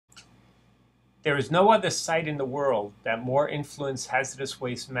There is no other site in the world that more influenced hazardous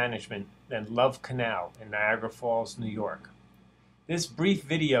waste management than Love Canal in Niagara Falls, New York. This brief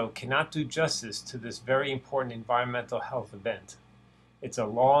video cannot do justice to this very important environmental health event. It's a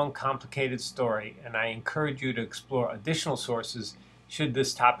long, complicated story, and I encourage you to explore additional sources should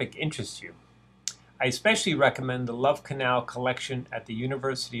this topic interest you. I especially recommend the Love Canal collection at the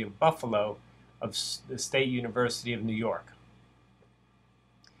University of Buffalo of the State University of New York.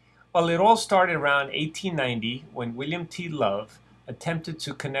 Well, it all started around 1890 when William T. Love attempted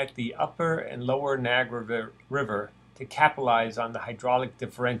to connect the upper and lower Niagara River to capitalize on the hydraulic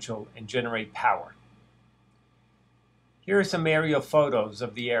differential and generate power. Here are some aerial photos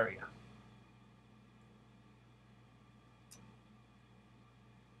of the area.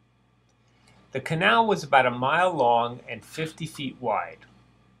 The canal was about a mile long and 50 feet wide.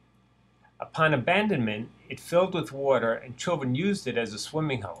 Upon abandonment, it filled with water and children used it as a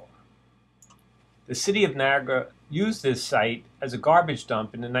swimming hole. The city of Niagara used this site as a garbage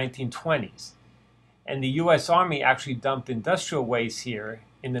dump in the 1920s, and the US Army actually dumped industrial waste here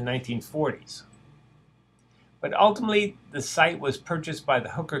in the 1940s. But ultimately, the site was purchased by the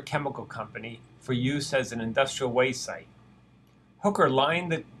Hooker Chemical Company for use as an industrial waste site. Hooker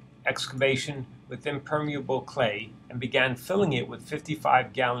lined the excavation with impermeable clay and began filling it with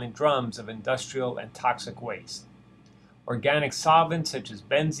 55-gallon drums of industrial and toxic waste. Organic solvents such as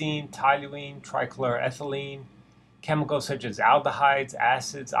benzene, toluene, trichloroethylene, chemicals such as aldehydes,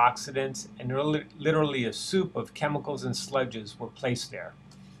 acids, oxidants, and literally a soup of chemicals and sludges were placed there.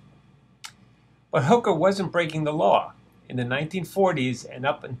 But Hooker wasn't breaking the law. In the 1940s and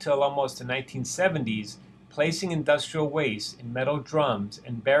up until almost the 1970s, placing industrial waste in metal drums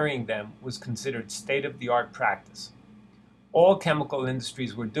and burying them was considered state-of-the-art practice. All chemical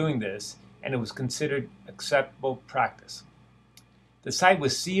industries were doing this, and it was considered acceptable practice. The site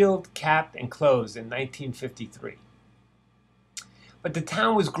was sealed, capped, and closed in 1953. But the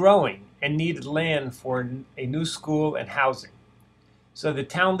town was growing and needed land for a new school and housing. So the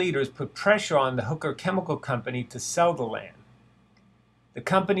town leaders put pressure on the Hooker Chemical Company to sell the land. The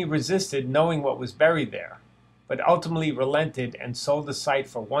company resisted knowing what was buried there, but ultimately relented and sold the site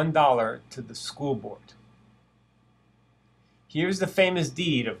for $1 to the school board. Here's the famous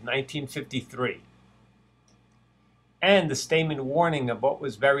deed of 1953, and the statement warning of what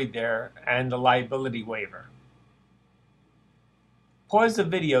was buried there and the liability waiver. Pause the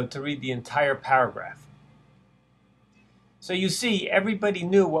video to read the entire paragraph. So you see, everybody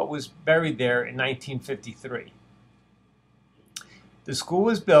knew what was buried there in 1953. The school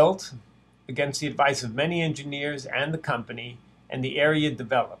was built against the advice of many engineers and the company, and the area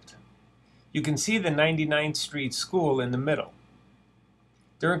developed. You can see the 99th Street School in the middle.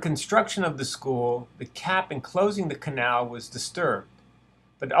 During construction of the school, the cap enclosing the canal was disturbed,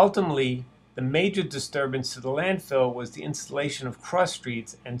 but ultimately, the major disturbance to the landfill was the installation of cross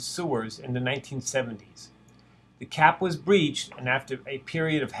streets and sewers in the 1970s. The cap was breached, and after a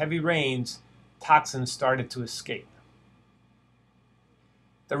period of heavy rains, toxins started to escape.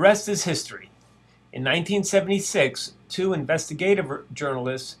 The rest is history. In 1976, two investigative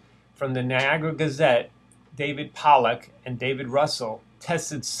journalists from the Niagara Gazette, David Pollock and David Russell,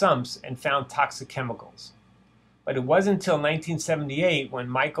 tested sumps and found toxic chemicals. But it wasn't until 1978 when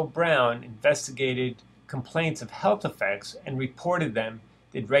Michael Brown investigated complaints of health effects and reported them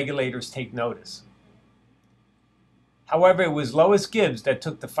did regulators take notice. However, it was Lois Gibbs that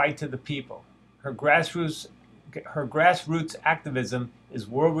took the fight to the people. Her grassroots activism is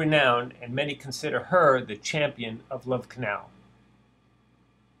world-renowned, and many consider her the champion of Love Canal.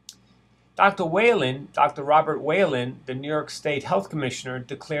 Dr. Robert Whalen, the New York State Health Commissioner,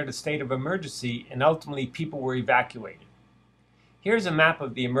 declared a state of emergency, and ultimately people were evacuated. Here's a map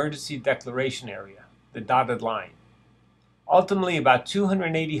of the emergency declaration area, the dotted line. Ultimately, about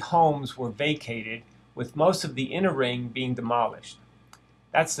 280 homes were vacated, with most of the inner ring being demolished.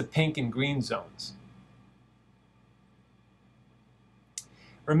 That's the pink and green zones.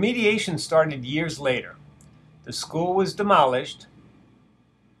 Remediation started years later. The school was demolished,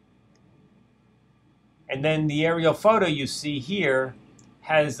 and then the aerial photo you see here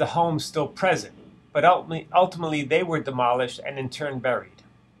has the homes still present, but ultimately they were demolished and in turn buried.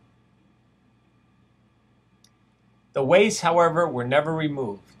 The waste, however, were never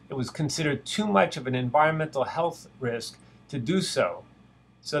removed. It was considered too much of an environmental health risk to do so,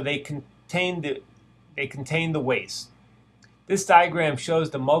 so they contained the waste. This diagram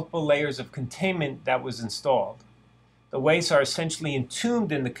shows the multiple layers of containment that was installed. The wastes are essentially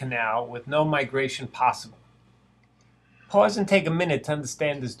entombed in the canal with no migration possible. Pause and take a minute to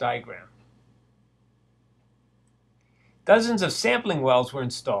understand this diagram. Dozens of sampling wells were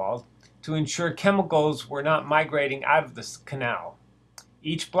installed. to ensure chemicals were not migrating out of the canal.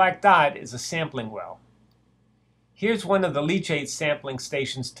 Each black dot is a sampling well. Here's one of the leachate sampling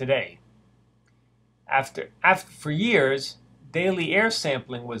stations today. For years, daily air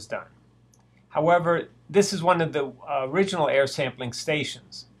sampling was done. However, this is one of the original air sampling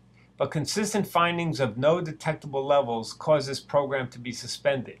stations, but consistent findings of no detectable levels caused this program to be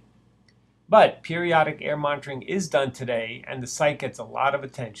suspended. But periodic air monitoring is done today, and the site gets a lot of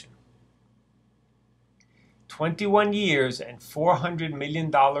attention. 21 years and $400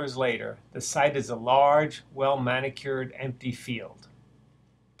 million later, the site is a large, well-manicured, empty field.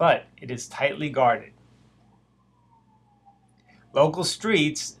 But it is tightly guarded. Local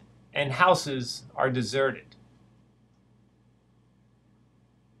streets and houses are deserted.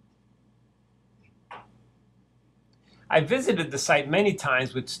 I visited the site many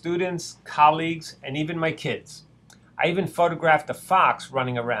times with students, colleagues, and even my kids. I even photographed a fox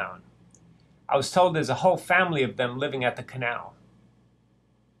running around. I was told there's a whole family of them living at the canal.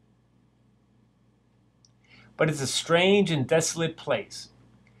 But it's a strange and desolate place.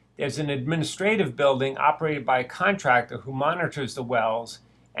 There's an administrative building operated by a contractor who monitors the wells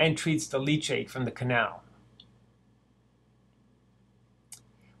and treats the leachate from the canal.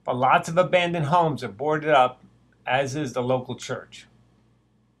 But lots of abandoned homes are boarded up, as is the local church.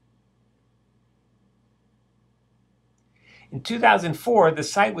 In 2004, the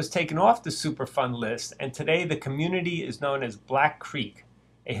site was taken off the Superfund list, and today the community is known as Black Creek,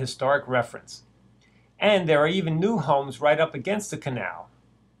 a historic reference. And there are even new homes right up against the canal.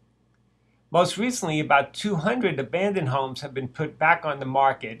 Most recently, about 200 abandoned homes have been put back on the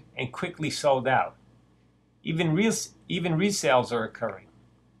market and quickly sold out. Even resales are occurring.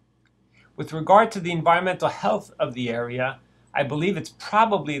 With regard to the environmental health of the area, I believe it's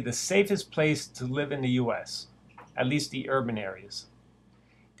probably the safest place to live in the U.S., at least the urban areas.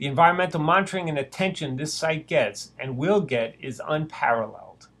 The environmental monitoring and attention this site gets and will get is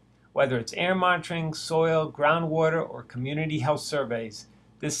unparalleled. Whether it's air monitoring, soil, groundwater, or community health surveys,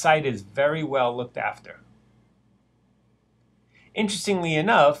 this site is very well looked after. Interestingly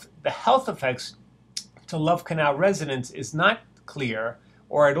enough, the health effects to Love Canal residents is not clear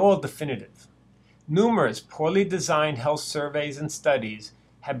or at all definitive. Numerous poorly designed health surveys and studies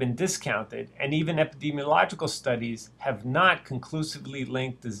have been discounted, and even epidemiological studies have not conclusively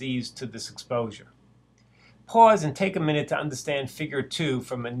linked disease to this exposure. Pause and take a minute to understand Figure 2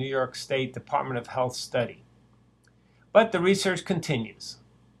 from a New York State Department of Health study. But the research continues.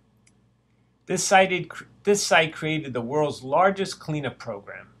 This site created the world's largest cleanup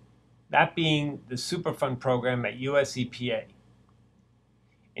program, that being the Superfund program at US EPA.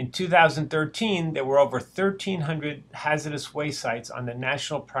 In 2013, there were over 1,300 hazardous waste sites on the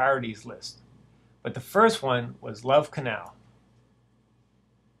national priorities list, but the first one was Love Canal.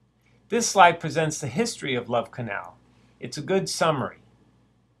 This slide presents the history of Love Canal. It's a good summary.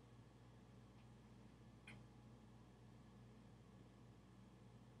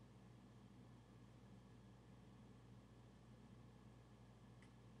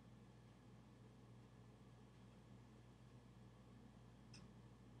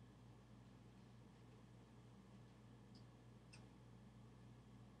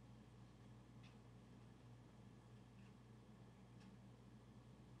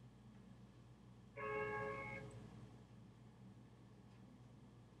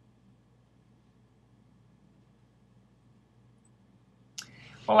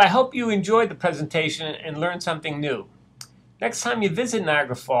 Well, I hope you enjoyed the presentation and learned something new. Next time you visit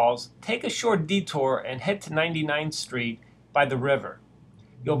Niagara Falls, take a short detour and head to 99th Street by the river.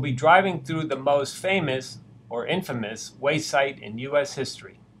 You'll be driving through the most famous, or infamous, waste site in U.S.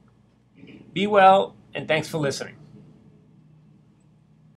 history. Be well, and thanks for listening.